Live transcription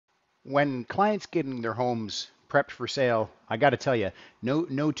When clients getting their homes prepped for sale, I got to tell you,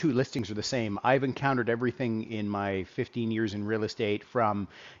 no two listings are the same. I've encountered everything in my 15 years in real estate from,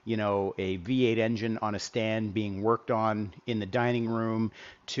 a V8 engine on a stand being worked on in the dining room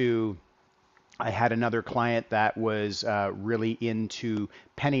to I had another client that was really into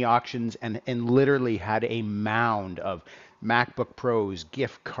penny auctions and literally had a mound of MacBook Pros,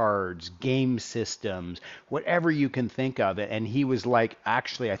 gift cards, game systems, whatever you can think of. And he was like,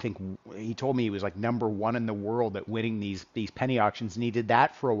 actually, I think he told me he was like number one in the world at winning these penny auctions, and he did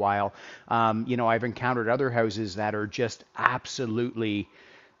that for a while. I've encountered other houses that are just absolutely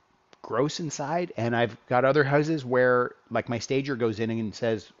gross inside, and I've got other houses where like my stager goes in and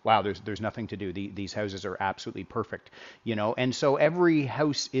says, wow, there's nothing to do. These houses are absolutely perfect, and so every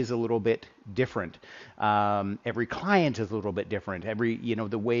house is a little bit different. Every client is a little bit different. Every,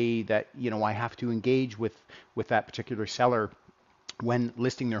 the way that, I have to engage with that particular seller when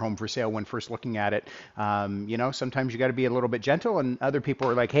listing their home for sale, when first looking at it. Sometimes you got to be a little bit gentle, and other people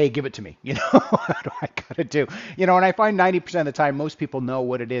are like, hey, give it to me. What do I got to do? And I find 90% of the time, most people know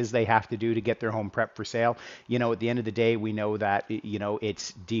what it is they have to do to get their home prepped for sale. At the end of the day, we know that,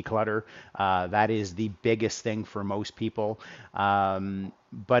 it's declutter. That is the biggest thing for most people.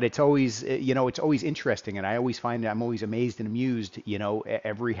 But it's always, it's always interesting, and I always find I'm always amazed and amused.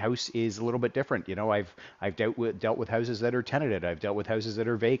 Every house is a little bit different. I've dealt with houses that are tenanted. I've dealt with houses that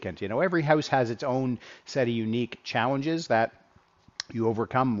are vacant. Every house has its own set of unique challenges that you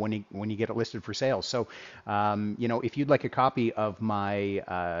overcome when you get it listed for sale. So, if you'd like a copy of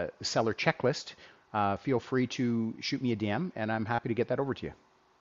my seller checklist, feel free to shoot me a DM, and I'm happy to get that over to you.